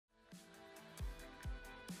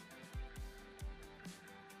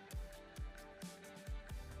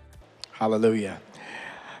Hallelujah.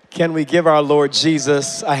 Can we give our Lord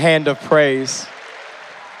Jesus a hand of praise?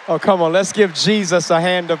 Oh, come on, let's give Jesus a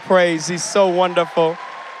hand of praise. He's so wonderful.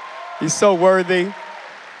 He's so worthy.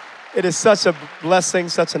 It is such a blessing,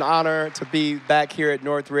 such an honor to be back here at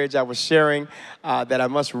Northridge. I was sharing that I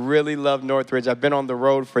must really love Northridge. I've been on the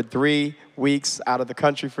road for 3 weeks, out of the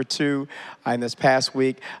country for 2, and this past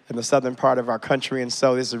week in the southern part of our country. And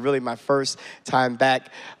so this is really my first time back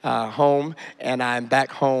home, and I'm back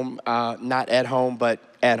home, not at home, but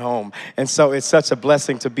at home. And so it's such a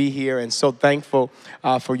blessing to be here, and so thankful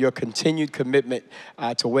for your continued commitment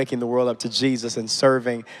to waking the world up to Jesus and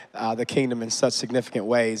serving the kingdom in such significant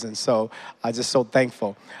ways. And so I'm just so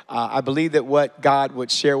thankful. I believe that what God would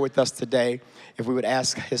share with us today, if we would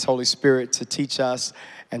ask His Holy Spirit to teach us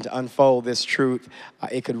and to unfold this truth,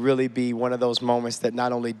 it could really be one of those moments that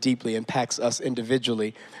not only deeply impacts us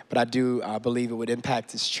individually, but I do believe it would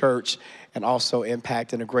impact His church and also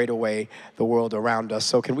impact in a greater way the world around us.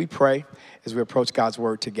 So can we pray as we approach God's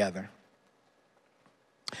word together?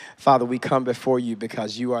 Father, we come before you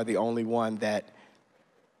because you are the only one that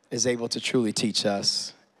is able to truly teach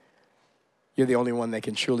us. You're the only one that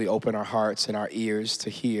can truly open our hearts and our ears to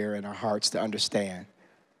hear and our hearts to understand.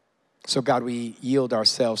 So God, we yield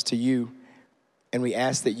ourselves to you, and we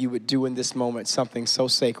ask that you would do in this moment something so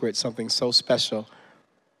sacred, something so special,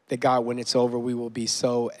 that God, when it's over, we will be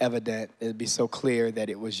so evident, it'll be so clear that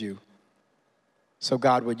it was you. So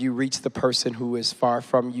God, would you reach the person who is far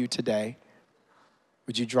from you today?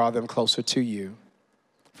 Would you draw them closer to you?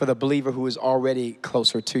 For the believer who is already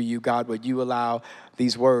closer to you, God, would you allow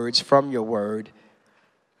these words from your word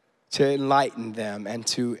to enlighten them and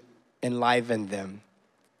to enliven them,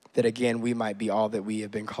 that again, we might be all that we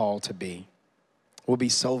have been called to be. We'll be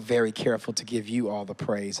so very careful to give you all the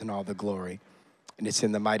praise and all the glory. And it's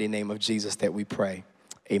in the mighty name of Jesus that we pray.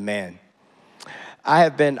 Amen. I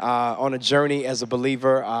have been on a journey as a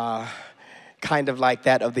believer, kind of like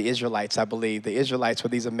that of the Israelites, I believe. The Israelites were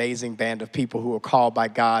these amazing band of people who were called by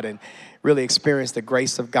God and really experienced the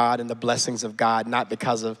grace of God and the blessings of God, not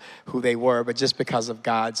because of who they were, but just because of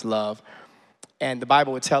God's love. And the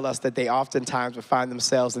Bible would tell us that they oftentimes would find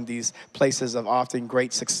themselves in these places of often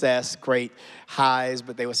great success, great highs,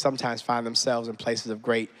 but they would sometimes find themselves in places of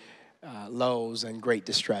great lows and great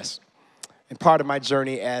distress. And part of my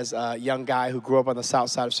journey as a young guy who grew up on the south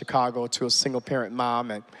side of Chicago to a single-parent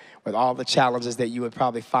mom, and with all the challenges that you would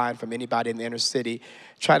probably find from anybody in the inner city,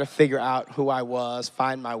 trying to figure out who I was,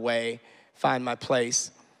 find my way, find my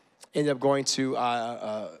place. Ended up going to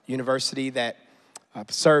a university that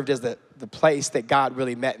served as the place that God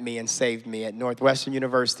really met me and saved me. At Northwestern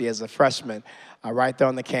University as a freshman, right there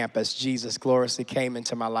on the campus, Jesus gloriously came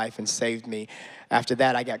into my life and saved me. After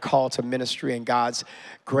that, I got called to ministry, and God's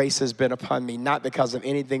grace has been upon me, not because of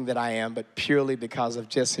anything that I am, but purely because of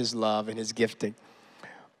just His love and His gifting.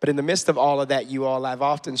 But in the midst of all of that, you all, I've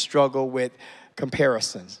often struggled with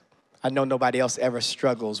comparisons. I know nobody else ever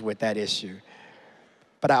struggles with that issue.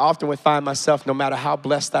 But I often would find myself, no matter how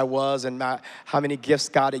blessed I was and how many gifts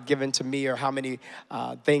God had given to me or how many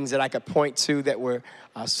things that I could point to that were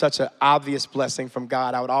such an obvious blessing from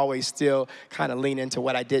God, I would always still kind of lean into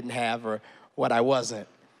what I didn't have or what I wasn't.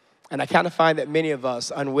 And I kind of find that many of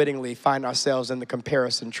us unwittingly find ourselves in the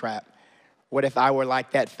comparison trap. What if I were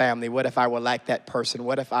like that family? What if I were like that person?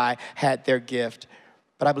 What if I had their gift?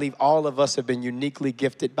 But I believe all of us have been uniquely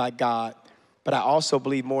gifted by God. But I also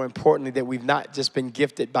believe, more importantly, that we've not just been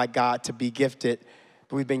gifted by God to be gifted,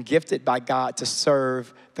 but we've been gifted by God to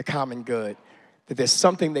serve the common good. That there's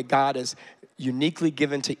something that God has uniquely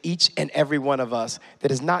given to each and every one of us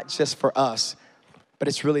that is not just for us, but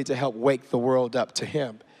it's really to help wake the world up to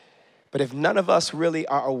Him. But if none of us really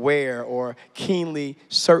are aware or keenly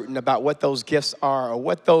certain about what those gifts are or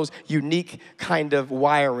what those unique kind of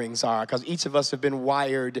wirings are, because each of us have been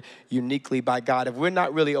wired uniquely by God, if we're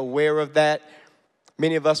not really aware of that,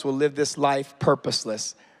 many of us will live this life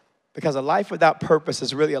purposeless, because a life without purpose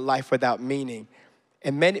is really a life without meaning.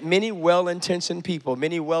 And many well-intentioned people,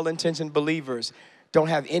 many well-intentioned believers don't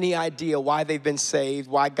have any idea why they've been saved,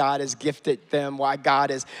 why God has gifted them, why God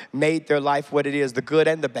has made their life what it is, the good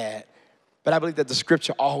and the bad. But I believe that the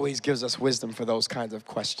scripture always gives us wisdom for those kinds of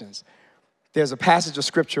questions. There's a passage of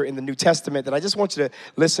scripture in the New Testament that I just want you to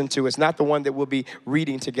listen to. It's not the one that we'll be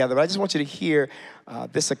reading together, but I just want you to hear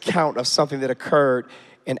this account of something that occurred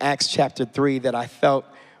in Acts chapter 3 that I felt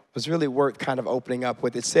was really worth kind of opening up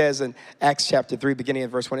with. It says in Acts chapter 3, beginning at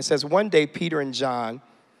verse 1, it says, "One day Peter and John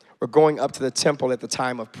were going up to the temple at the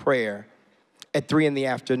time of prayer at 3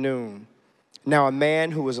 p.m. Now a man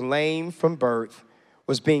who was lame from birth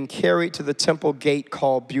was being carried to the temple gate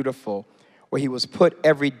called Beautiful, where he was put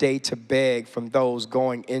every day to beg from those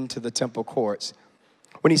going into the temple courts.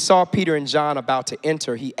 When he saw Peter and John about to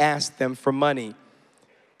enter, he asked them for money.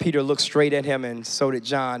 Peter looked straight at him, and so did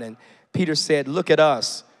John. And Peter said, "Look at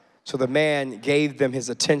us." So the man gave them his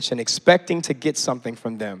attention, expecting to get something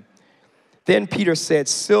from them. Then Peter said,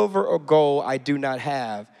 "Silver or gold I do not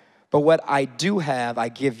have, but what I do have I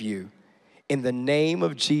give you. In the name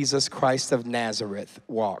of Jesus Christ of Nazareth,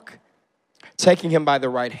 walk." Taking him by the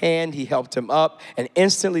right hand, he helped him up, and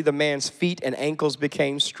instantly the man's feet and ankles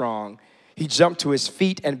became strong. He jumped to his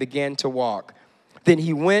feet and began to walk. Then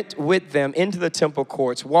he went with them into the temple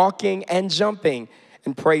courts, walking and jumping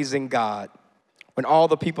and praising God. When all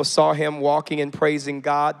the people saw him walking and praising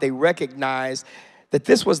God, they recognized that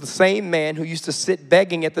this was the same man who used to sit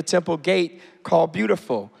begging at the temple gate called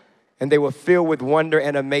Beautiful. And they were filled with wonder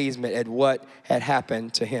and amazement at what had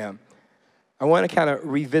happened to him. I want to kind of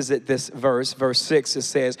revisit this verse. Verse 6, it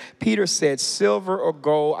says, Peter said, "Silver or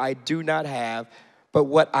gold I do not have, but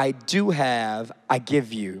what I do have, I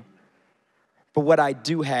give you." But what I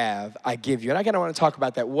do have, I give you. And I kind of want to talk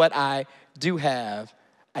about that. What I do have,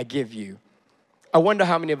 I give you. I wonder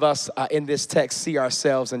how many of us in this text see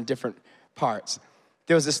ourselves in different parts.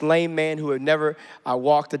 There was this lame man who had never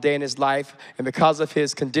walked a day in his life, and because of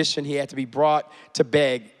his condition, he had to be brought to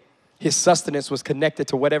beg. His sustenance was connected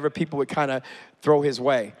to whatever people would kind of throw his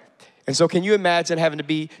way. And so can you imagine having to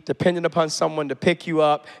be dependent upon someone to pick you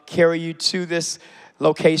up, carry you to this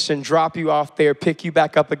location, drop you off there, pick you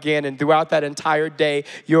back up again, and throughout that entire day,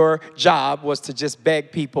 your job was to just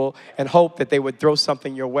beg people and hope that they would throw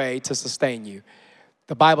something your way to sustain you.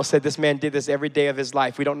 The Bible said this man did this every day of his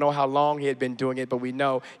life. We don't know how long he had been doing it, but we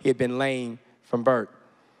know he had been lame from birth.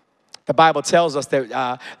 The Bible tells us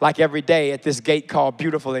that like every day at this gate called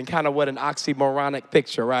Beautiful, and kind of what an oxymoronic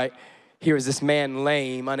picture, right? Here is this man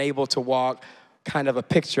lame, unable to walk, kind of a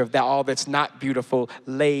picture of that all that's not beautiful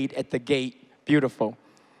laid at the gate beautiful.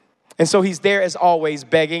 And so he's there as always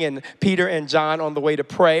begging, and Peter and John on the way to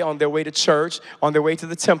pray, on their way to church, on their way to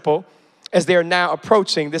the temple, as they're now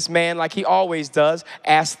approaching, this man, like he always does,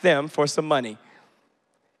 asks them for some money.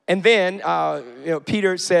 And then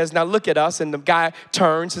Peter says, "Now look at us," and the guy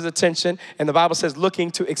turns his attention, and the Bible says,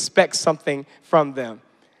 looking to expect something from them.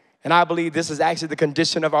 And I believe this is actually the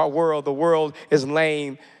condition of our world. The world is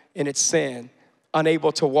lame in its sin,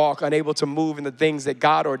 unable to walk, unable to move in the things that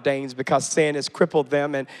God ordains because sin has crippled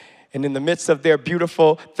them. And in the midst of their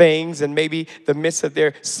beautiful things and maybe the midst of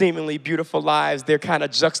their seemingly beautiful lives, they're kind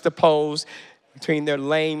of juxtaposed between their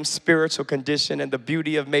lame spiritual condition and the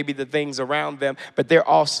beauty of maybe the things around them, but they're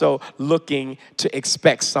also looking to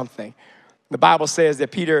expect something. The Bible says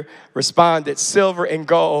that Peter responded, "Silver and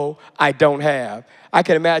gold I don't have." I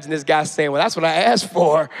can imagine this guy saying, "Well, that's what I asked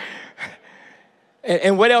for.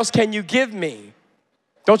 And what else can you give me?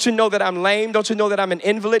 Don't you know that I'm lame? Don't you know that I'm an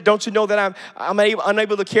invalid? Don't you know that I'm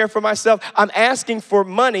unable to care for myself? I'm asking for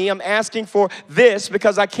money. I'm asking for this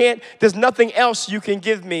because there's nothing else you can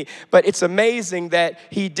give me." But it's amazing that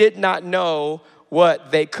he did not know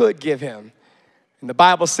what they could give him. And the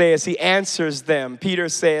Bible says he answers them. Peter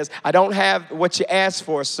says, "I don't have what you asked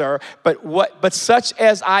for, sir, but such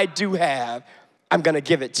as I do have, I'm going to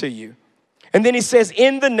give it to you." And then he says,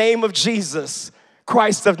 "In the name of Jesus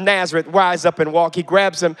Christ of Nazareth, rise up and walk." He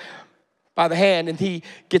grabs him by the hand and he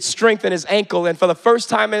gets strength in his ankle. And for the first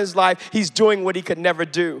time in his life, he's doing what he could never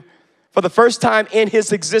do. For the first time in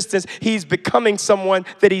his existence, he's becoming someone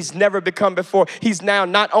that he's never become before. He's now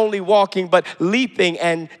not only walking, but leaping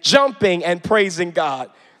and jumping and praising God.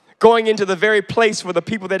 Going into the very place where the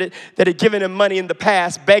people that had given him money in the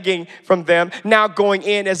past, begging from them, now going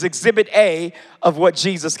in as exhibit A of what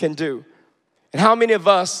Jesus can do. And how many of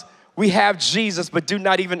us, we have Jesus, but do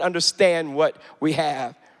not even understand what we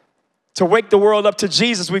have? To wake the world up to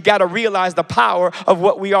Jesus, we've got to realize the power of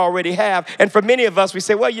what we already have. And for many of us, we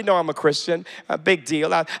say, "Well, you know, I'm a Christian, a big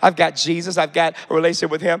deal. I've got Jesus. I've got a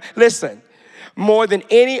relationship with him." Listen, more than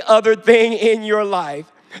any other thing in your life,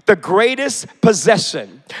 the greatest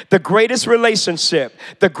possession, the greatest relationship,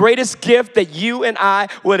 the greatest gift that you and I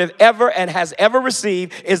would have ever and has ever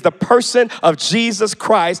received is the person of Jesus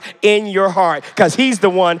Christ in your heart, because he's the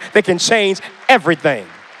one that can change everything.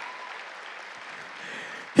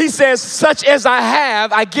 He says, "Such as I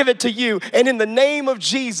have, I give it to you. And in the name of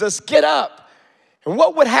Jesus, get up." And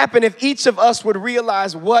what would happen if each of us would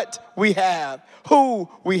realize what we have, who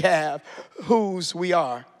we have, whose we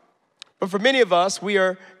are? But for many of us, we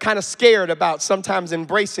are kind of scared about sometimes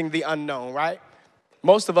embracing the unknown, right?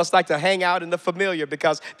 Most of us like to hang out in the familiar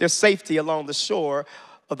because there's safety along the shore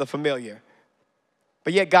of the familiar.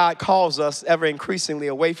 But yet God calls us ever increasingly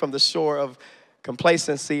away from the shore of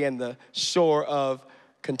complacency and the shore of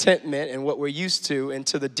contentment and what we're used to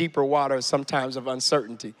into the deeper waters sometimes of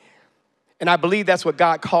uncertainty. And I believe that's what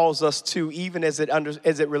God calls us to, even as it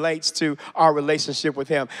relates to our relationship with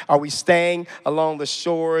him. Are we staying along the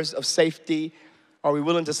shores of safety? Are we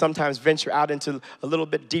willing to sometimes venture out into a little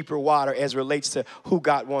bit deeper water as it relates to who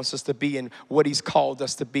God wants us to be and what he's called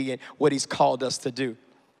us to be and what he's called us to do?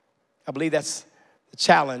 I believe that's the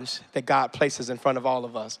challenge that God places in front of all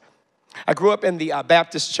of us. I grew up in the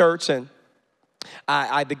Baptist church, and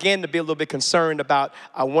I began to be a little bit concerned about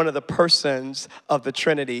one of the persons of the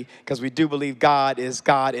Trinity, because we do believe God is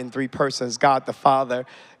God in three persons: God the Father,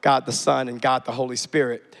 God the Son, and God the Holy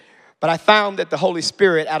Spirit. But I found that the Holy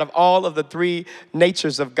Spirit, out of all of the three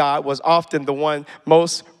natures of God, was often the one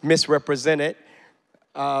most misrepresented.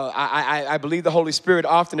 I believe the Holy Spirit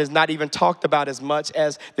often is not even talked about as much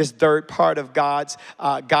as this third part of God's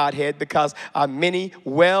Godhead, because many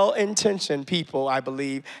well-intentioned people, I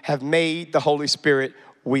believe, have made the Holy Spirit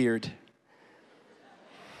weird.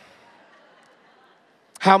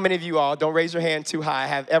 How many of you all, don't raise your hand too high,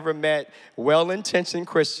 have ever met well-intentioned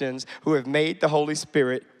Christians who have made the Holy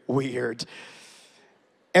Spirit weird?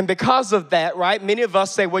 And because of that, right, many of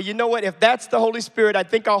us say, well, you know what, if that's the Holy Spirit, I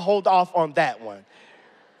think I'll hold off on that one.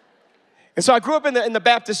 And so I grew up in the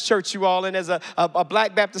Baptist church, you all, and as a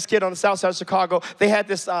black Baptist kid on the south side of Chicago, they had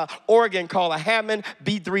this organ called a Hammond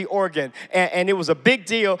B3 organ. And it was a big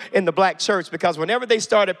deal in the black church, because whenever they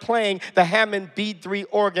started playing the Hammond B3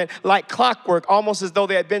 organ like clockwork, almost as though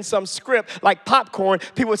there had been some script like popcorn,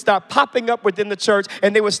 people would start popping up within the church,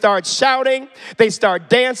 and they would start shouting, they start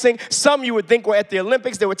dancing. Some you would think were at the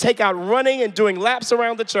Olympics. They would take out running and doing laps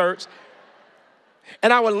around the church.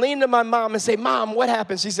 And I would lean to my mom and say, Mom, what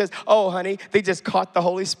happened? She says, oh, honey, they just caught the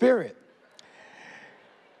Holy Spirit.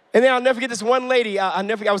 And then I'll never forget this one lady. I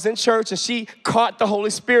was in church, and she caught the Holy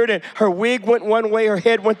Spirit, and her wig went one way, her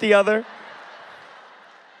head went the other.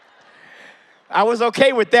 I was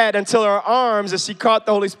okay with that until her arms, as she caught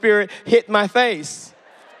the Holy Spirit, hit my face.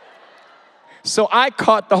 So I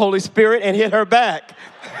caught the Holy Spirit and hit her back.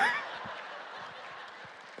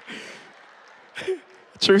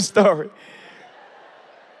 True story.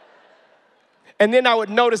 And then I would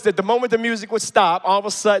notice that the moment the music would stop, all of a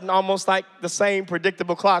sudden, almost like the same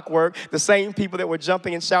predictable clockwork, the same people that were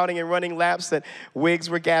jumping and shouting and running laps, and wigs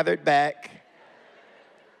were gathered back.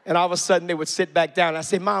 And all of a sudden, they would sit back down. And I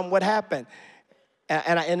say, Mom, what happened?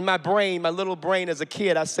 And in my brain, my little brain as a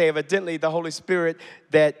kid, I say, evidently, the Holy Spirit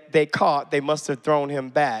that they caught, they must have thrown him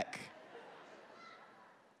back.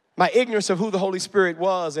 My ignorance of who the Holy Spirit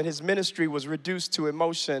was and his ministry was reduced to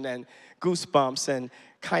emotion and goosebumps and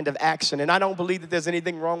kind of action. And I don't believe that there's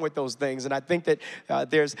anything wrong with those things. And I think that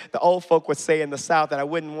the old folk would say in the South that I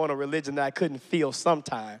wouldn't want a religion that I couldn't feel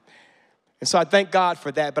sometime. And so I thank God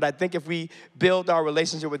for that. But I think if we build our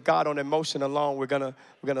relationship with God on emotion alone, we're gonna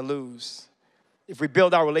lose. If we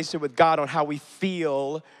build our relationship with God on how we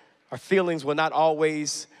feel, our feelings will not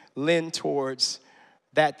always lend towards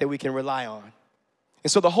that we can rely on. And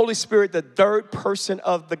so the Holy Spirit, the third person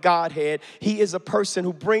of the Godhead, he is a person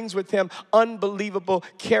who brings with him unbelievable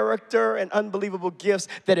character and unbelievable gifts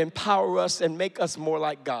that empower us and make us more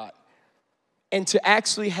like God. And to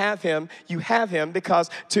actually have him, you have him because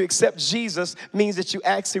to accept Jesus means that you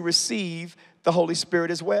actually receive the Holy Spirit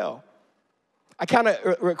as well. I kind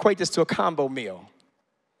of equate this to a combo meal.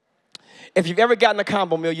 If you've ever gotten a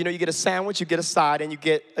combo meal, you know you get a sandwich, you get a side, and you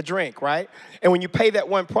get a drink, right? And when you pay that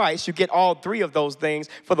one price, you get all three of those things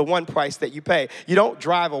for the one price that you pay. You don't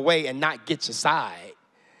drive away and not get your side.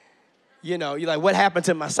 You know, you're like, what happened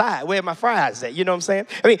to my side? Where are my fries at? You know what I'm saying?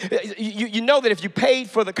 I mean, you know that if you paid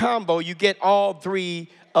for the combo, you get all three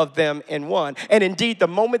of them in one. And indeed, the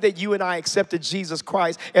moment that you and I accepted Jesus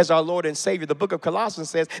Christ as our Lord and Savior, the book of Colossians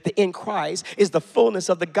says that in Christ is the fullness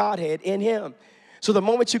of the Godhead in him. So the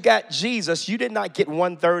moment you got Jesus, you did not get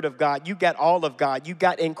 1/3 of God. You got all of God. You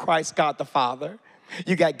got in Christ God the Father.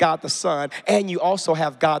 You got God the Son. And you also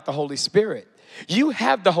have God the Holy Spirit. You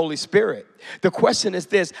have the Holy Spirit. The question is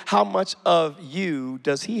this: how much of you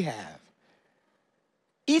does he have?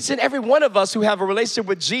 Each and every one of us who have a relationship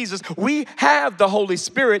with Jesus, we have the Holy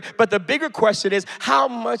Spirit. But the bigger question is, how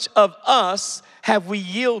much of us have we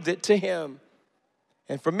yielded to him?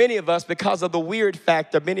 And for many of us, because of the weird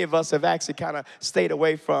factor, many of us have actually kind of stayed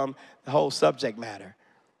away from the whole subject matter.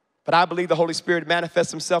 But I believe the Holy Spirit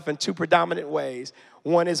manifests himself in two predominant ways.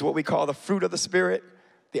 One is what we call the fruit of the Spirit.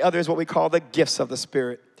 The other is what we call the gifts of the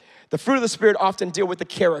Spirit. The fruit of the Spirit often deal with the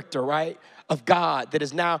character, right, of God that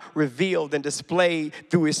is now revealed and displayed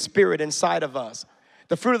through his Spirit inside of us.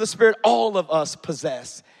 The fruit of the Spirit all of us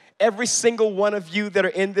possess. every single one of you that are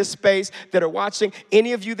in this space, that are watching,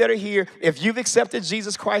 any of you that are here, if you've accepted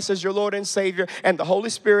Jesus Christ as your Lord and Savior, and the Holy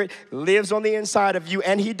Spirit lives on the inside of you,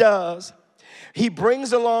 and he does, he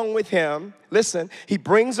brings along with him, listen, he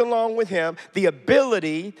brings along with him the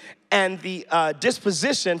ability and the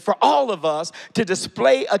disposition for all of us to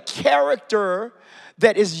display a character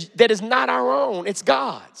that is not our own, it's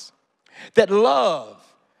God's. That love,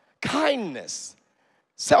 kindness,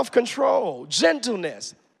 self-control,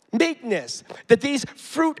 gentleness, meekness, that these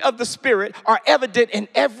fruit of the Spirit are evident in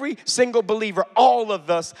every single believer. All of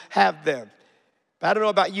us have them. But I don't know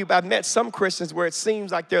about you, but I've met some Christians where it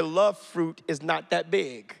seems like their love fruit is not that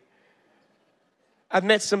big. I've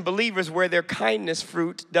met some believers where their kindness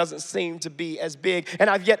fruit doesn't seem to be as big. And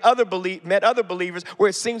I've met other believers where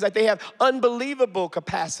it seems like they have unbelievable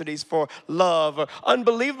capacities for love or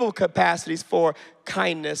unbelievable capacities for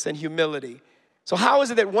kindness and humility. So how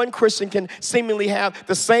is it that one Christian can seemingly have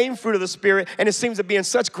the same fruit of the Spirit and it seems to be in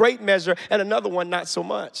such great measure and another one not so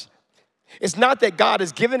much? It's not that God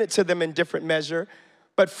has given it to them in different measure,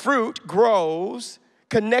 but fruit grows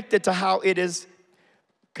connected to how it is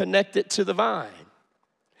connected to the vine.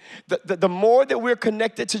 The more that we're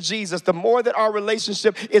connected to Jesus, the more that our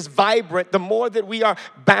relationship is vibrant, the more that we are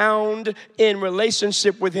bound in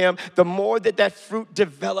relationship with him, the more that fruit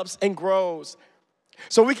develops and grows.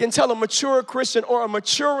 So we can tell a mature Christian or a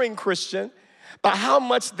maturing Christian by how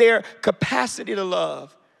much their capacity to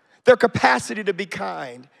love, their capacity to be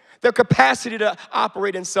kind, their capacity to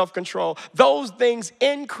operate in self-control, those things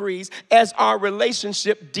increase as our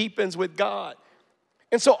relationship deepens with God.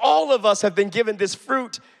 And so all of us have been given this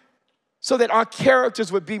fruit so that our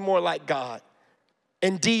characters would be more like God.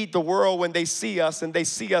 Indeed, the world, when they see us and they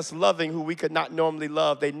see us loving who we could not normally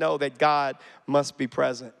love, they know that God must be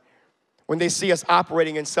present. When they see us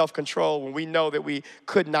operating in self-control, when we know that we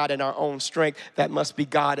could not in our own strength, that must be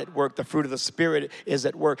God at work. The fruit of the Spirit is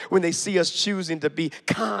at work. When they see us choosing to be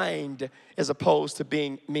kind as opposed to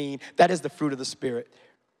being mean, that is the fruit of the Spirit.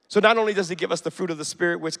 So not only does he give us the fruit of the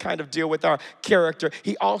Spirit, which kind of deal with our character,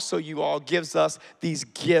 he also, you all, gives us these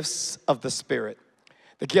gifts of the Spirit.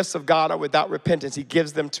 The gifts of God are without repentance. He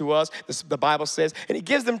gives them to us, the Bible says, and he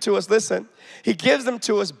gives them to us, listen, he gives them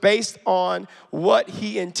to us based on what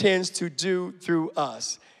he intends to do through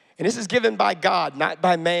us. And this is given by God, not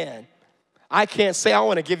by man. I can't say I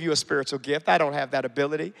want to give you a spiritual gift. I don't have that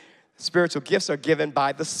ability. Spiritual gifts are given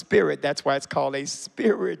by the Spirit. That's why it's called a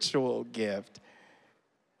spiritual gift.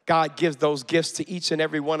 God gives those gifts to each and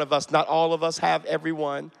every one of us. Not all of us have every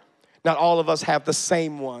one. Not all of us have the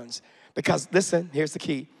same ones. Because, listen, here's the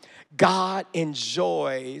key. God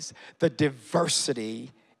enjoys the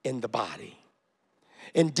diversity in the body.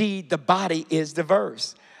 Indeed, the body is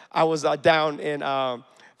diverse. I was down in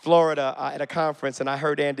Florida at a conference, and I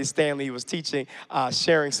heard Andy Stanley, he was teaching,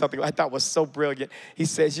 sharing something I thought was so brilliant. He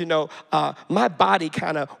says, you know, my body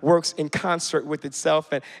kind of works in concert with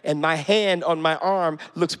itself, and my hand on my arm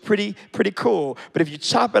looks pretty cool. But if you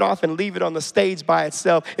chop it off and leave it on the stage by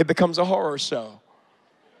itself, it becomes a horror show.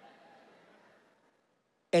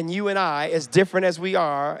 And you and I, as different as we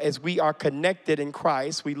are connected in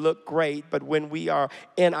Christ, we look great, but when we are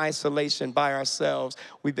in isolation by ourselves,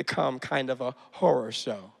 we become kind of a horror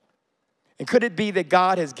show. And could it be that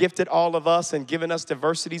God has gifted all of us and given us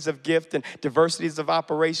diversities of gift and diversities of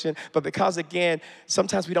operation, but because, again,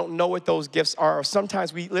 sometimes we don't know what those gifts are, or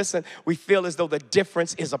sometimes we feel as though the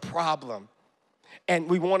difference is a problem. And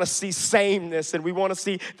we want to see sameness, and we want to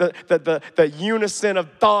see the unison of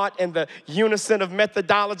thought and the unison of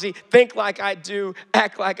methodology. Think like I do,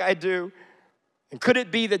 act like I do. And could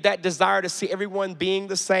it be that desire to see everyone being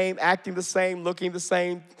the same, acting the same, looking the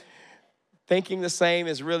same, thinking the same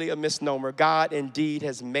is really a misnomer? God indeed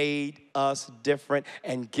has made us different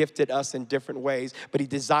and gifted us in different ways, but he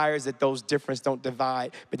desires that those differences don't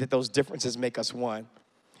divide, but that those differences make us one.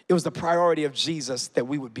 It was the priority of Jesus that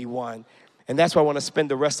we would be one. And that's why I want to spend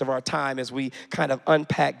the rest of our time as we kind of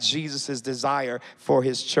unpack Jesus' desire for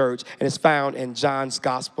his church. And it's found in John's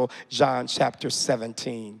gospel, John chapter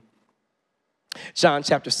 17. John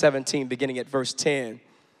chapter 17, beginning at verse 10.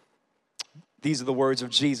 These are the words of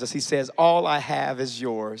Jesus. He says, all I have is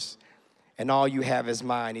yours, and all you have is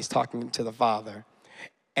mine. He's talking to the Father.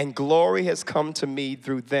 And glory has come to me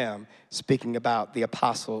through them, speaking about the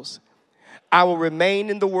apostles. I will remain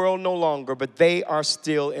in the world no longer, but they are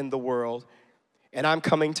still in the world. And I'm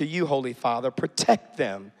coming to you, Holy Father. Protect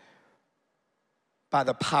them by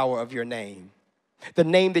the power of your name, the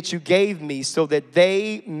name that you gave me, so that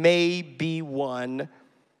they may be one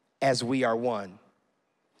as we are one.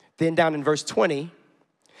 Then down in verse 20,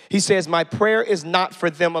 he says, my prayer is not for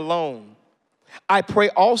them alone, I pray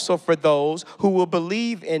also for those who will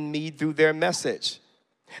believe in me through their message,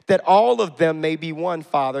 that all of them may be one,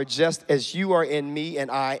 Father, just as you are in me and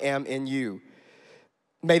I am in you.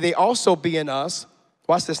 May they also be in us,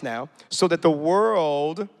 watch this now, so that the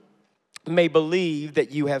world may believe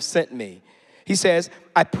that you have sent me. He says,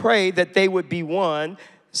 I pray that they would be one,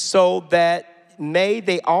 so that may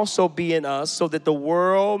they also be in us, so that the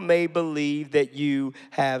world may believe that you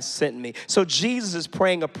have sent me. So Jesus is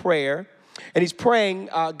praying a prayer, and he's praying,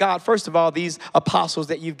 God, first of all, these apostles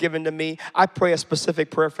that you've given to me, I pray a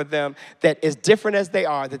specific prayer for them that as different as they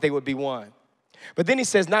are, that they would be one. But then he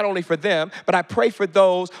says, not only for them, but I pray for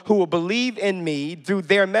those who will believe in me through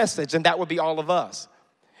their message, and that would be all of us.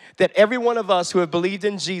 That every one of us who have believed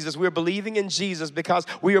in Jesus, we're believing in Jesus because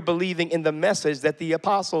we are believing in the message that the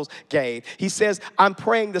apostles gave. He says, I'm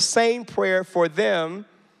praying the same prayer for them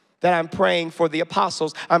that I'm praying for the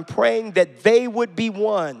apostles. I'm praying that they would be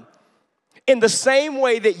one. In the same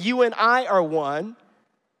way that you and I are one,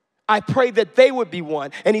 I pray that they would be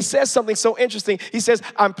one. And he says something so interesting. He says,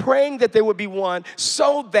 I'm praying that they would be one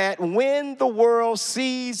so that when the world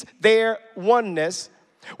sees their oneness,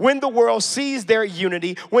 when the world sees their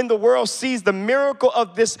unity, when the world sees the miracle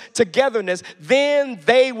of this togetherness, then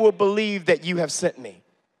they will believe that you have sent me.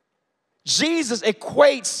 Jesus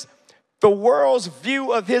equates the world's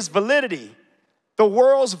view of his validity, the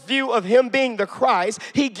world's view of him being the Christ.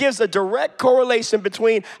 He gives a direct correlation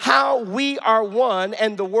between how we are one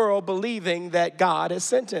and the world believing that God has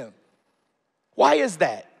sent him. Why is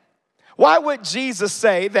that? Why would Jesus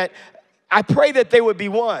say that I pray that they would be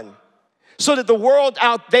one, so that the world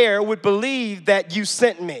out there would believe that you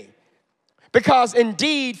sent me? Because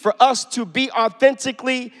indeed, for us to be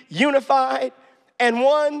authentically unified and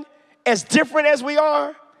one, as different as we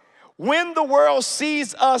are, when the world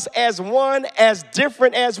sees us as one, as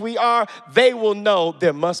different as we are, they will know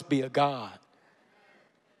there must be a God.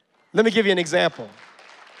 Let me give you an example.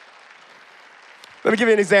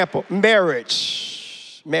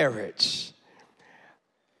 Marriage.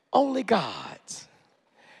 Only God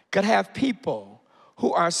could have people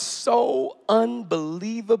who are so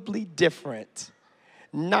unbelievably different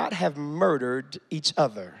not have murdered each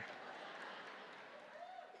other.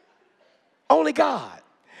 Only God.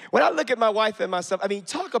 When I look at my wife and myself, I mean,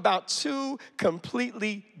 talk about two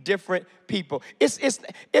completely different people.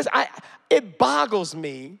 It boggles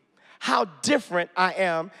me how different I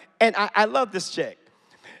am, and I love this chick.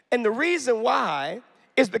 And the reason why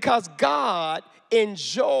is because God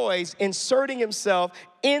enjoys inserting himself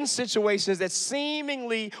in situations that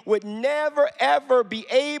seemingly would never, ever be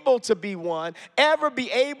able to be one, ever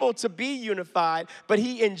be able to be unified, but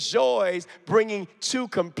he enjoys bringing two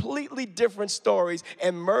completely different stories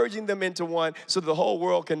and merging them into one so the whole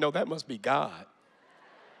world can know that must be God.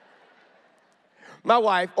 My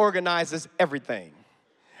wife organizes everything.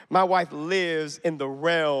 My wife lives in the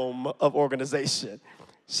realm of organization.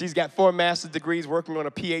 She's got 4 master's degrees, working on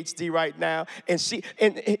a PhD right now. And this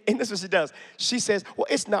is what she does. She says, well,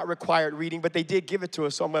 it's not required reading, but they did give it to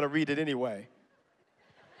us, so I'm going to read it anyway.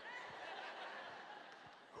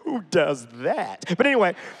 Who does that? But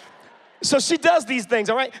anyway, so she does these things,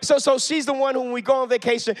 all right? So she's the one who, when we go on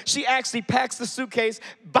vacation, she actually packs the suitcase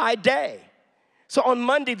by day. So on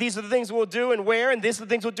Monday, these are the things we'll do and wear, and these are the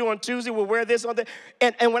things we'll do on Tuesday. We'll wear this on the,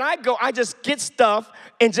 and when I go, I just get stuff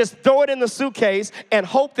and just throw it in the suitcase and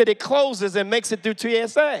hope that it closes and makes it through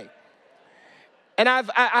TSA. And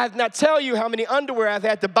I've not tell you how many underwear I've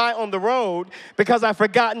had to buy on the road because I've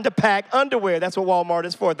forgotten to pack underwear. That's what Walmart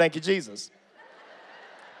is for. Thank you, Jesus.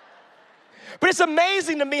 But it's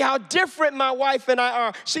amazing to me how different my wife and I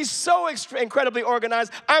are. She's so incredibly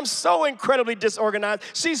organized. I'm so incredibly disorganized.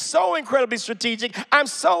 She's so incredibly strategic. I'm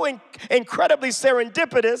so incredibly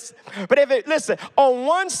serendipitous. But listen, on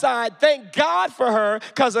one side, thank God for her,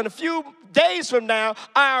 because in a few days from now,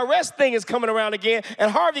 IRS thing is coming around again,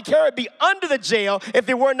 and Harvey Carey would be under the jail if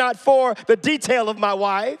it were not for the detail of my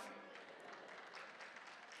wife.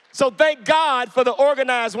 So thank God for the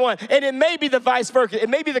organized one. And it may be the vice versa. It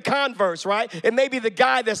may be the converse, right? It may be the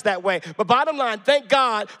guy that's that way. But bottom line, thank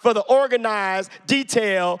God for the organized,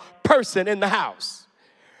 detailed person in the house.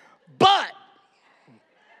 But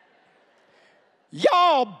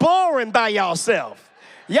y'all boring by yourself.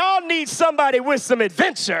 Y'all need somebody with some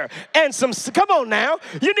adventure and come on now.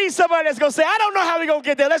 You need somebody that's going to say, I don't know how we're going to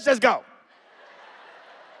get there. Let's just go.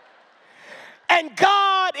 And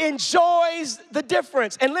God enjoys the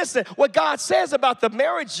difference. And listen, what God says about the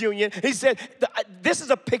marriage union, he said, this is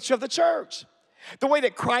a picture of the church. The way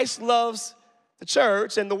that Christ loves the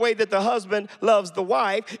church and the way that the husband loves the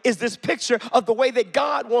wife is this picture of the way that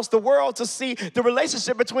God wants the world to see the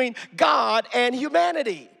relationship between God and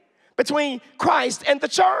humanity. between Christ and the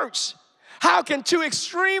church. How can two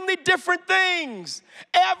extremely different things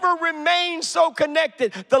ever remain so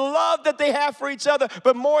connected? The love that they have for each other,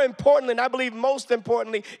 but more importantly, and I believe most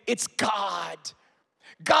importantly, it's God.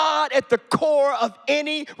 God at the core of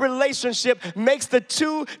any relationship makes the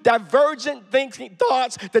two divergent thinking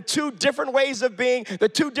thoughts, the two different ways of being, the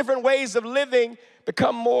two different ways of living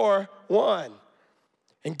become more one.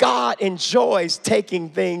 And God enjoys taking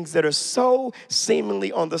things that are so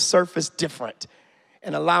seemingly on the surface different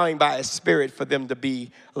and allowing by His Spirit for them to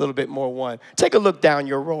be a little bit more one. Take a look down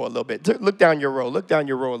your row a little bit. Look down your row. Look down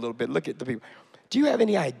your row a little bit. Look at the people. Do you have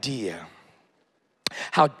any idea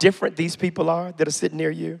how different these people are that are sitting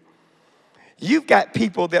near you? You've got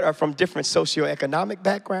people that are from different socioeconomic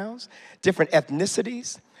backgrounds, different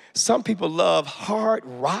ethnicities. Some people love hard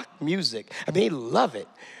rock music. I mean, they love it.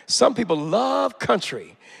 Some people love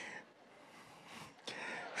country.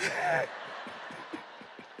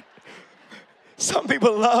 Some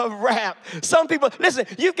people love rap. Some people, listen,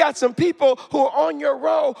 you've got some people who are on your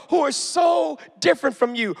row who are so different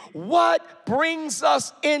from you. What brings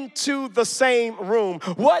us into the same room?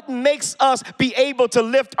 What makes us be able to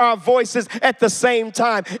lift our voices at the same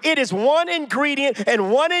time? It is one ingredient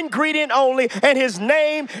and one ingredient only, and His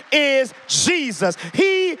name is Jesus.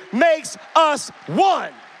 He makes us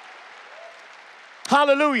one.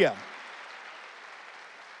 Hallelujah.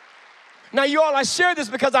 Now, you all, I share this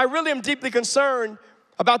because I really am deeply concerned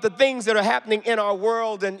about the things that are happening in our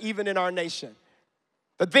world and even in our nation.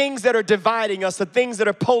 The things that are dividing us, the things that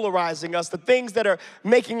are polarizing us, the things that are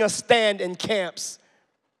making us stand in camps.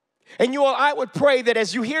 And you all, I would pray that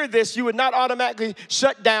as you hear this, you would not automatically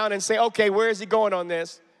shut down and say, okay, where is he going on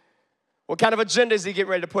this? What kind of agenda is he getting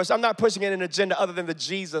ready to push? I'm not pushing in an agenda other than the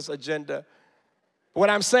Jesus agenda. What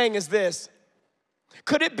I'm saying is this.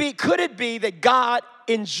 Could it be that God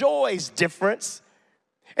enjoys difference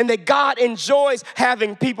and that God enjoys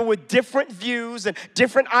having people with different views and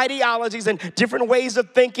different ideologies and different ways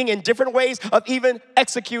of thinking and different ways of even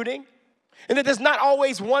executing, and that there's not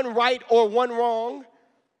always one right or one wrong?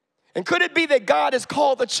 And could it be that God has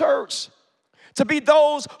called the church to be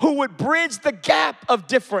those who would bridge the gap of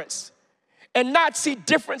difference and not see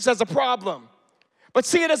difference as a problem, but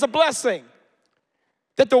see it as a blessing?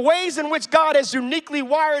 That the ways in which God has uniquely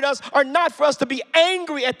wired us are not for us to be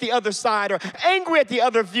angry at the other side or angry at the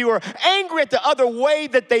other view or angry at the other way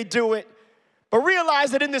that they do it, but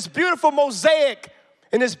realize that in this beautiful mosaic,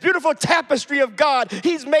 in this beautiful tapestry of God,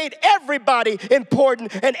 He's made everybody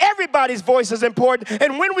important and everybody's voice is important.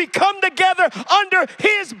 And when we come together under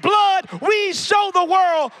His blood, we show the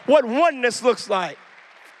world what oneness looks like.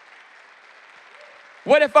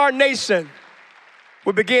 What if our nation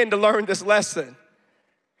would begin to learn this lesson?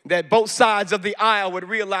 That both sides of the aisle would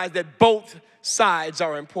realize that both sides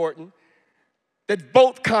are important, that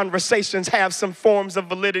both conversations have some forms of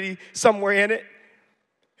validity somewhere in it.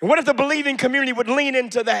 And what if the believing community would lean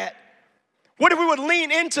into that? What if we would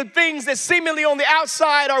lean into things that seemingly on the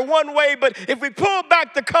outside are one way, but if we pull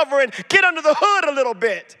back the cover and get under the hood a little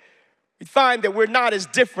bit, we find that we're not as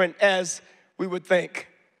different as we would think,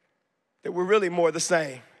 that we're really more the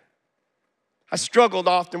same. I struggled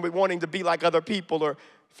often with wanting to be like other people or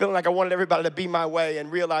feeling like I wanted everybody to be my way and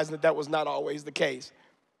realizing that that was not always the case.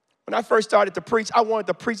 When I first started to preach, I wanted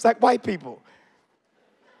to preach like white people.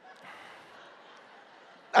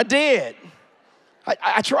 I did.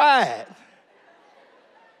 I tried.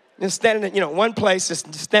 Just standing in, one place,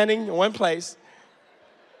 just standing in one place.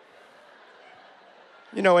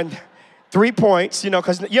 And 3 points,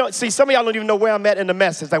 because, see, some of y'all don't even know where I'm at in the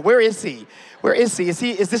message. Like, where is he? Where is he?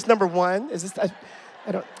 Is this number one? Is this,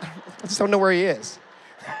 I just don't know where he is.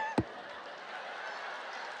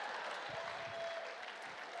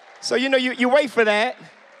 So, you wait for that.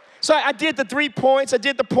 So I did the 3 points. I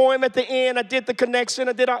did the poem at the end. I did the connection.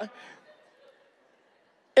 And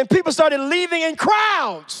people started leaving in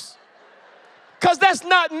crowds because that's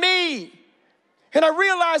not me. And I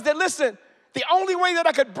realized that, listen, the only way that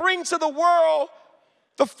I could bring to the world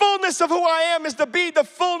the fullness of who I am is to be the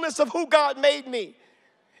fullness of who God made me.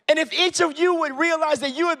 And if each of you would realize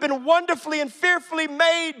that you have been wonderfully and fearfully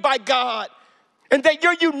made by God and that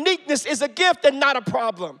your uniqueness is a gift and not a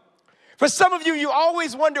problem. For some of you, you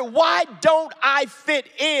always wonder, why don't I fit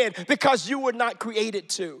in? Because you were not created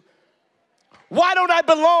to. Why don't I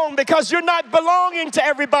belong? Because you're not belonging to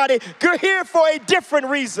everybody. You're here for a different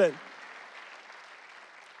reason.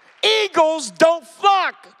 Eagles don't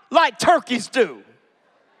flock like turkeys do.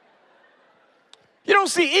 You don't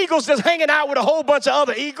see eagles just hanging out with a whole bunch of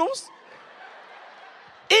other eagles.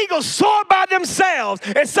 Eagles soar by themselves.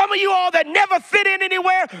 And some of you all that never fit in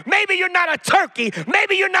anywhere, maybe you're not a turkey,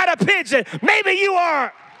 maybe you're not a pigeon, maybe you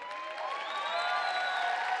are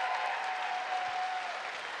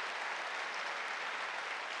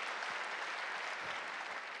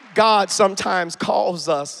God sometimes calls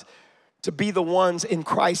us to be the ones in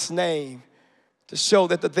Christ's name to show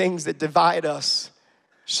that the things that divide us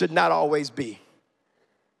should not always be.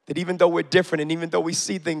 That even though we're different and even though we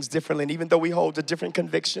see things differently and even though we hold to different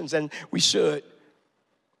convictions and we should,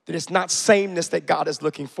 that it's not sameness that God is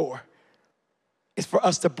looking for. It's for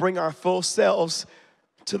us to bring our full selves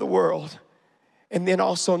to the world and then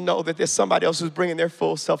also know that there's somebody else who's bringing their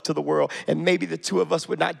full self to the world. And maybe the two of us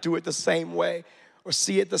would not do it the same way or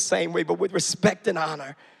see it the same way, but with respect and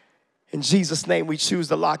honor. In Jesus' name, we choose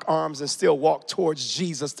to lock arms and still walk towards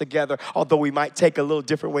Jesus together, although we might take a little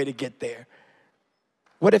different way to get there.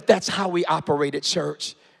 What if that's how we operate at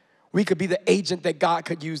church? We could be the agent that God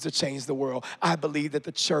could use to change the world. I believe that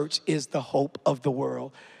the church is the hope of the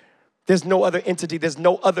world. There's no other entity, there's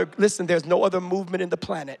no other movement in the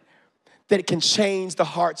planet that can change the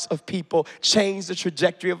hearts of people, change the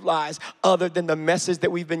trajectory of lives other than the message that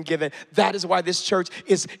we've been given. That is why this church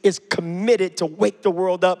is committed to wake the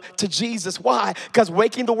world up to Jesus. Why? Because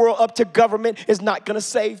waking the world up to government is not going to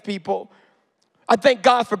save people. I thank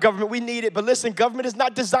God for government. We need it. But listen, government is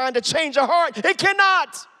not designed to change a heart. It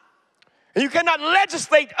cannot. And you cannot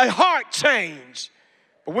legislate a heart change.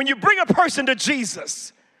 But when you bring a person to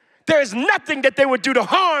Jesus, there is nothing that they would do to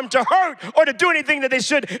harm, to hurt, or to do anything that they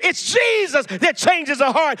should. It's Jesus that changes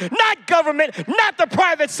a heart, not government, not the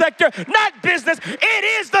private sector, not business. It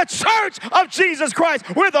is the church of Jesus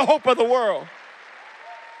Christ. We're the hope of the world.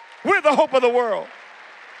 We're the hope of the world.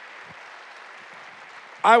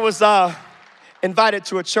 I was invited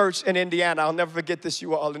to a church in Indiana. I'll never forget this,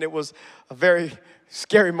 you all, and it was a very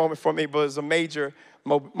scary moment for me, but it was a major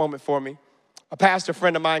moment for me. A pastor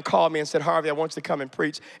friend of mine called me and said, Harvey, I want you to come and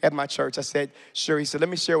preach at my church. I said, sure. He said, let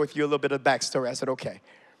me share with you a little bit of backstory. I said, okay.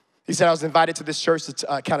 He said, I was invited to this church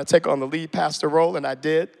to kind of take on the lead pastor role, and I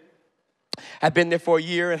did. I'd been there for a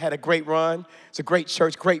year and had a great run. It's a great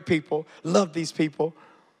church, great people, love these people.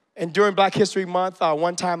 And during Black History Month,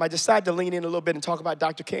 one time I decided to lean in a little bit and talk about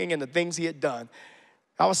Dr. King and the things he had done.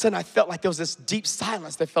 All of a sudden, I felt like there was this deep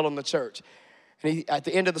silence that fell on the church. And at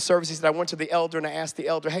the end of the service, he said, I went to the elder and I asked the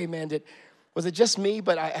elder, hey, man, was it just me?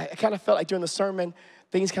 But I kind of felt like during the sermon,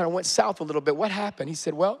 things kind of went south a little bit. What happened? He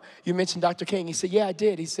said, well, you mentioned Dr. King. He said, yeah, I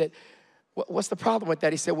did. He said, what's the problem with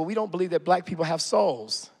that? He said, well, we don't believe that black people have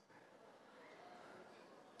souls.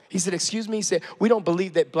 He said, excuse me? He said, we don't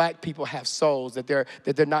believe that black people have souls, that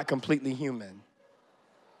they're not completely human.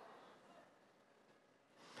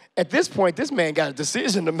 At this point, this man got a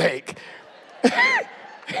decision to make.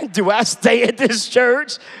 Do I stay at this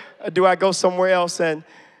church or do I go somewhere else? And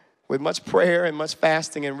with much prayer and much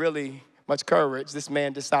fasting and really much courage, this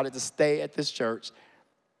man decided to stay at this church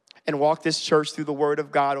and walk this church through the Word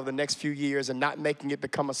of God over the next few years and not making it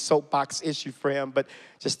become a soapbox issue for him, but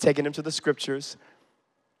just taking him to the scriptures.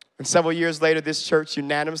 And several years later, this church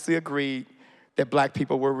unanimously agreed that black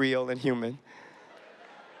people were real and human.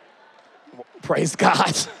 Praise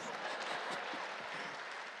God.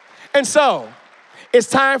 And so, it's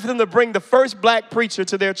time for them to bring the first black preacher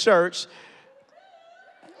to their church.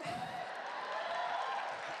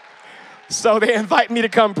 So they invite me to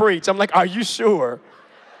come preach. I'm like, are you sure?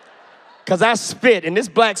 Because I spit, and this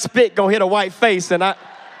black spit gonna hit a white face, and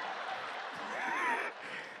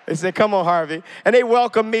they said, come on, Harvey. And they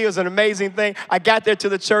welcomed me. It was an amazing thing. I got there to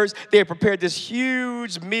the church. They had prepared this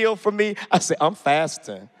huge meal for me. I said, I'm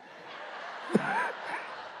fasting.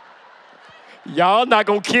 Y'all not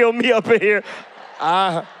gonna kill me up in here.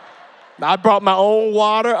 I brought my own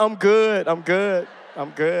water. I'm good.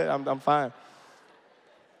 I'm fine.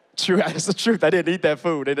 True, that's the truth. I didn't eat that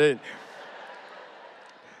food. I didn't.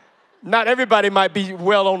 Not everybody might be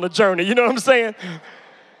well on the journey. You know what I'm saying?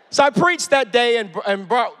 So I preached that day and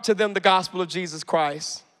brought to them the gospel of Jesus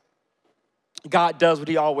Christ. God does what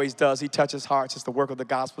he always does. He touches hearts. It's the work of the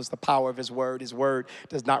gospel. It's the power of his word. His word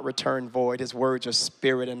does not return void. His words are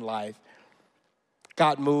spirit and life.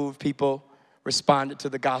 God moved. People responded to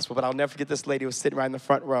the gospel. But I'll never forget this lady who was sitting right in the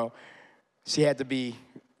front row. She had to be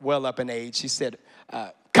well up in age. She said,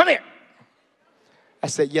 come here. I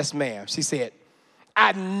said, yes, ma'am. She said,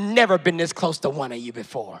 I've never been this close to one of you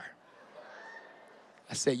before.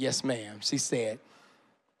 I said, yes, ma'am. She said,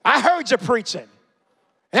 I heard you preaching.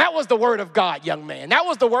 That was the word of God, young man. That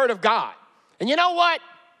was the word of God. And you know what?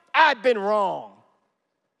 I've been wrong.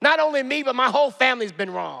 Not only me, but my whole family's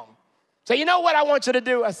been wrong. So you know what I want you to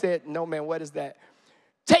do? I said, no, man, what is that?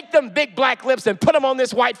 Take them big black lips and put them on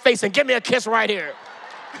this white face and give me a kiss right here.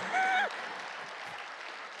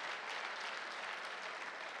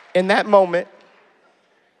 In that moment,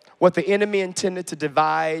 what the enemy intended to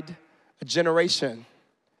divide a generation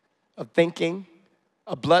of thinking,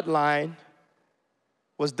 a bloodline,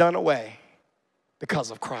 was done away.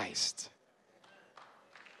 because of Christ.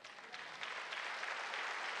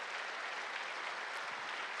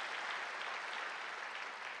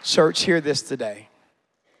 Church, hear this today.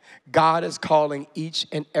 God is calling each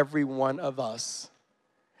and every one of us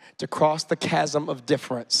to cross the chasm of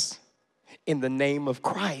difference in the name of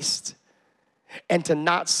Christ and to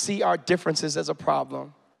not see our differences as a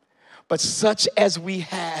problem, but such as we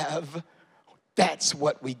have, that's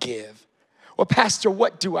what we give. Well, Pastor,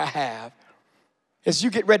 what do I have? As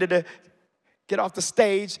you get ready to get off the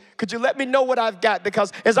stage, could you let me know what I've got?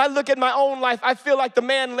 Because as I look at my own life, I feel like the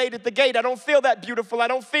man laid at the gate. I don't feel that beautiful. I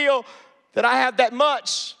don't feel that I have that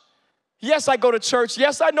much. Yes, I go to church.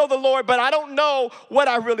 Yes, I know the Lord, but I don't know what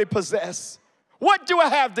I really possess. What do I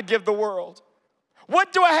have to give the world?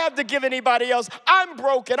 What do I have to give anybody else? I'm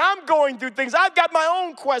broken. I'm going through things. I've got my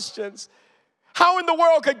own questions. How in the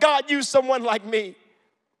world could God use someone like me?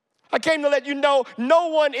 I came to let you know no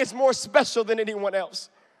one is more special than anyone else.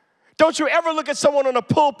 Don't you ever look at someone on a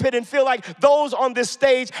pulpit and feel like those on this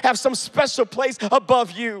stage have some special place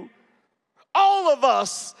above you. All of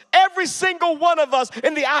us, every single one of us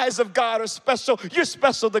in the eyes of God are special. You're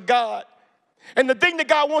special to God. And the thing that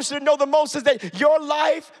God wants you to know the most is that your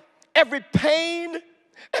life, every pain,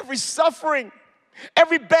 every suffering,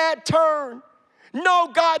 every bad turn,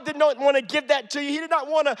 no, God did not want to give that to you. He did not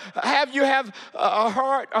want to have you have a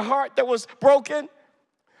heart that was broken.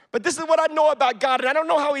 But this is what I know about God, and I don't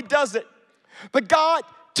know how he does it. But God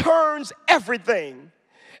turns everything,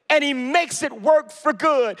 and he makes it work for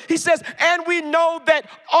good. He says, and we know that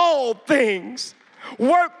all things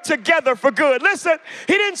work together for good. Listen,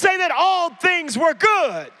 he didn't say that all things were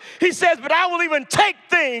good. He says, but I will even take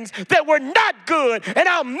things that were not good and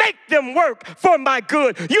I'll make them work for my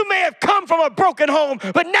good. You may have come from a broken home,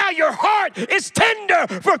 but now your heart is tender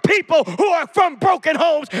for people who are from broken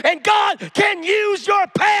homes, and God can use your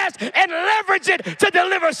past and leverage it to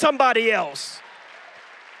deliver somebody else.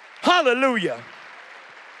 Hallelujah.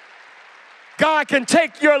 God can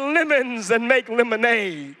take your lemons and make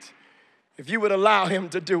lemonade if you would allow him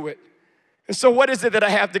to do it. And so what is it that I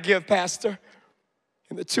have to give, Pastor?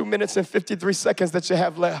 In the 2 minutes and 53 seconds that you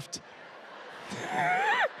have left.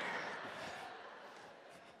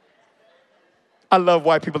 I love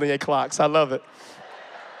white people in their clocks. I love it.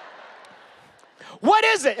 What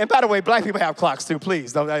is it? And by the way, black people have clocks too,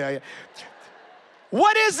 please. What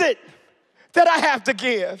is it that I have to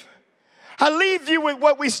give? I leave you with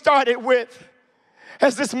what we started with,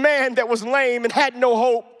 as this man that was lame and had no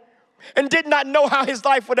hope and did not know how his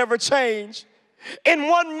life would ever change. In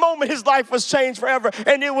one moment, his life was changed forever,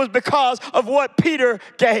 and it was because of what Peter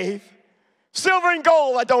gave. Silver and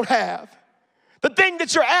gold I don't have. The thing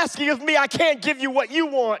that you're asking of me, I can't give you what you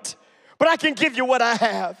want, but I can give you what I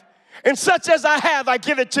have. And such as I have, I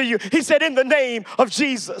give it to you. He said, in the name of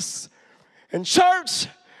Jesus. And church,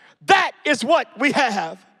 that is what we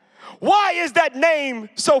have. Why is that name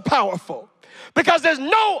so powerful? Because there's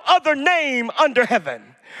no other name under heaven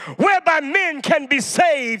whereby men can be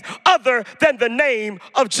saved other than the name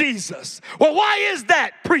of Jesus. Well, why is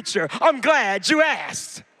that, preacher? I'm glad you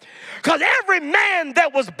asked. Because every man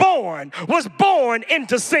that was born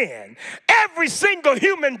into sin. Every single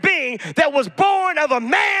human being that was born of a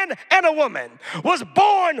man and a woman was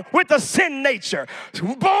born with a sin nature,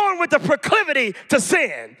 born with the proclivity to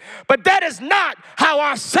sin. But that is not how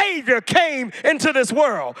our Savior came into this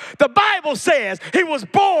world. The Bible says he was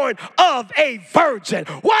born of a virgin.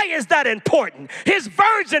 Why is that important? His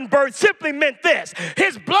virgin birth simply meant this.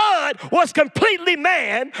 His blood was completely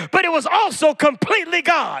man, but it was also completely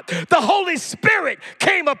God. The Holy Spirit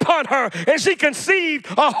came upon her and she conceived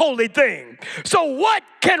a holy thing. So what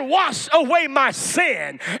can wash away my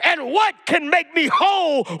sin and what can make me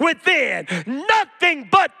whole within? Nothing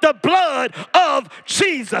but the blood of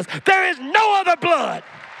Jesus. There is no other blood.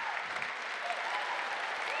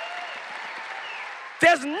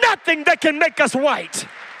 There's nothing that can make us white.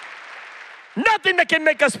 Nothing that can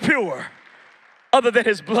make us pure other than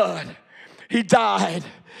his blood. He died.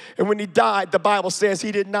 And when he died, the Bible says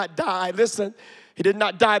he did not die. Listen, he did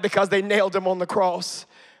not die because they nailed him on the cross.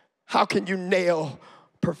 How can you nail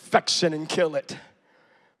perfection and kill it?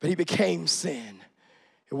 But he became sin.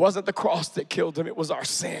 It wasn't the cross that killed him, it was our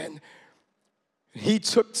sin. He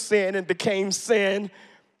took sin and became sin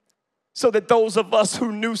so that those of us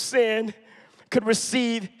who knew sin could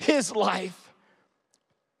receive his life.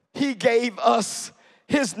 He gave us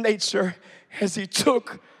his nature as he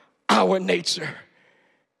took our nature.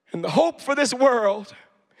 And the hope for this world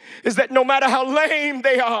is that no matter how lame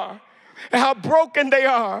they are, and how broken they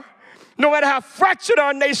are, No matter how fractured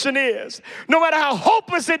our nation is, no matter how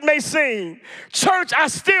hopeless it may seem, church, I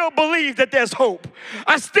still believe that there's hope.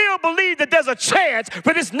 I still believe that there's a chance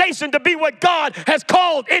for this nation to be what God has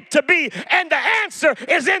called it to be. And the answer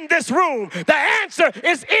is in this room. The answer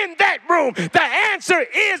is in that room. The answer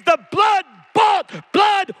is the blood-bought,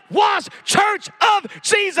 blood-washed church of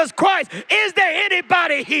Jesus Christ. Is there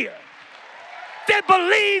anybody here that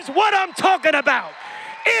believes what I'm talking about?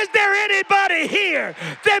 Is there anybody here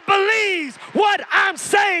that believes what I'm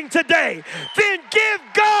saying today? Then give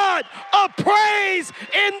God a praise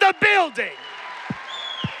in the building.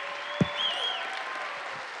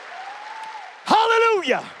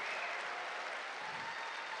 Hallelujah.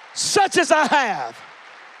 Such as I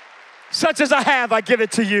have, I give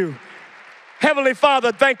it to you. Heavenly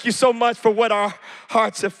Father, thank you so much for what our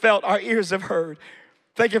hearts have felt, our ears have heard.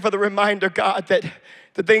 Thank you for the reminder, God, that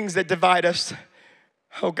the things that divide us,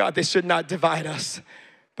 oh God, they should not divide us.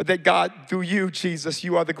 But that God, through you, Jesus,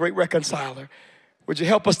 you are the great reconciler. Would you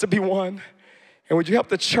help us to be one? And would you help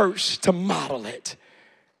the church to model it?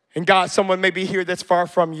 And God, someone may be here that's far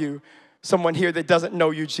from you. Someone here that doesn't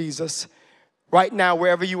know you, Jesus. Right now,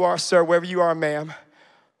 wherever you are, sir, wherever you are, ma'am,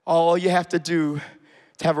 all you have to do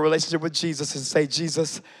to have a relationship with Jesus is say,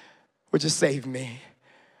 Jesus, would you save me?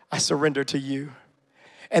 I surrender to you.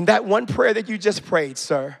 And that one prayer that you just prayed,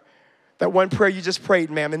 sir, that one prayer you just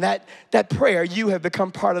prayed, ma'am, and that prayer, you have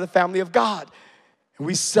become part of the family of God. And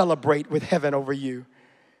we celebrate with heaven over you.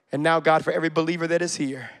 And now, God, for every believer that is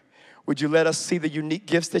here, would you let us see the unique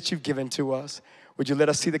gifts that you've given to us? Would you let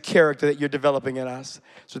us see the character that you're developing in us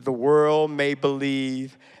so that the world may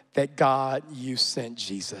believe that, God, you sent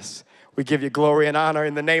Jesus. We give you glory and honor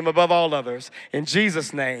in the name above all others. In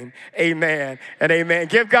Jesus' name, amen and amen.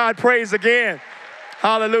 Give God praise again.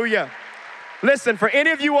 Hallelujah. Listen, for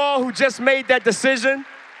any of you all who just made that decision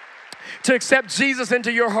to accept Jesus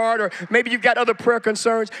into your heart, or maybe you've got other prayer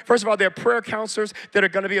concerns. First of all, there are prayer counselors that are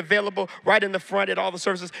going to be available right in the front at all the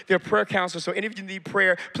services. There are prayer counselors, so any of you need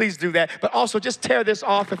prayer, please do that. But also just tear this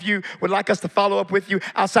off if you would like us to follow up with you.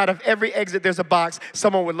 Outside of every exit, there's a box.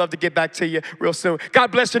 Someone would love to get back to you real soon.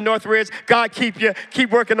 God bless you, Northridge. God keep you. Keep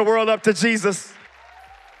working the world up to Jesus.